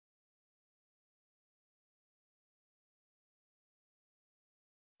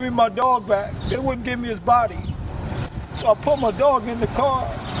me my dog back. They wouldn't give me his body. So I put my dog in the car.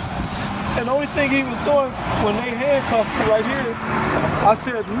 And the only thing he was doing when they handcuffed me right here, I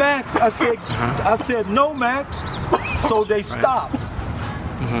said, Max, I said, no, Max. So they stopped.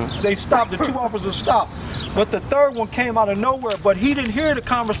 They stopped, the two officers stopped. But the third one came out of nowhere, but he didn't hear the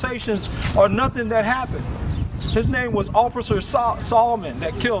conversations or nothing that happened. His name was Officer Salmon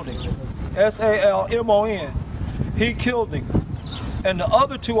that killed him. S-A-L-M-O-N. He killed him. And the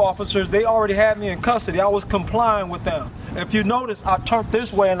other two officers, they already had me in custody. I was complying with them. If you notice, I turned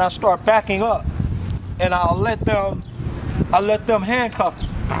this way and I start backing up. And I let them handcuff me.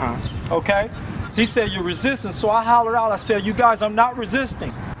 Okay? He said, you're resisting. So I hollered out, I said, you guys, I'm not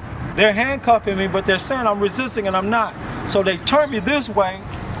resisting. They're handcuffing me, but they're saying I'm resisting and I'm not. So they turned me this way.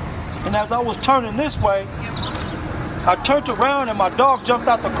 And as I was turning this way, I turned around and my dog jumped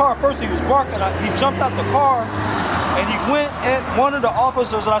out the car. First he was barking, he jumped out the car and he went at one of the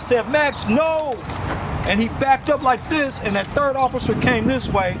officers and I said, Max, no! And he backed up like this and that third officer came this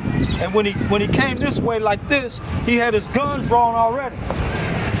way. And when he came this way like this, he had his gun drawn already.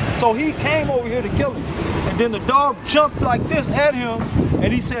 So he came over here to kill him. And then the dog jumped like this at him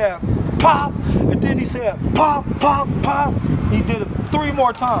and he said, pop! And then he said, pop, pop, pop. He did it 3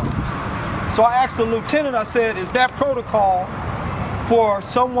 more times. So I asked the lieutenant, I said, is that protocol for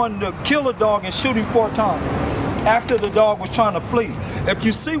someone to kill a dog and shoot him 4 times after the dog was trying to flee? If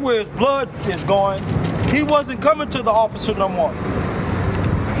you see where his blood is going, he wasn't coming to the officer no more.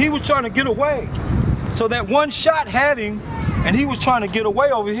 He was trying to get away. So that one shot had him and he was trying to get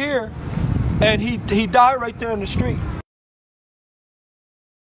away over here and he died right there in the street.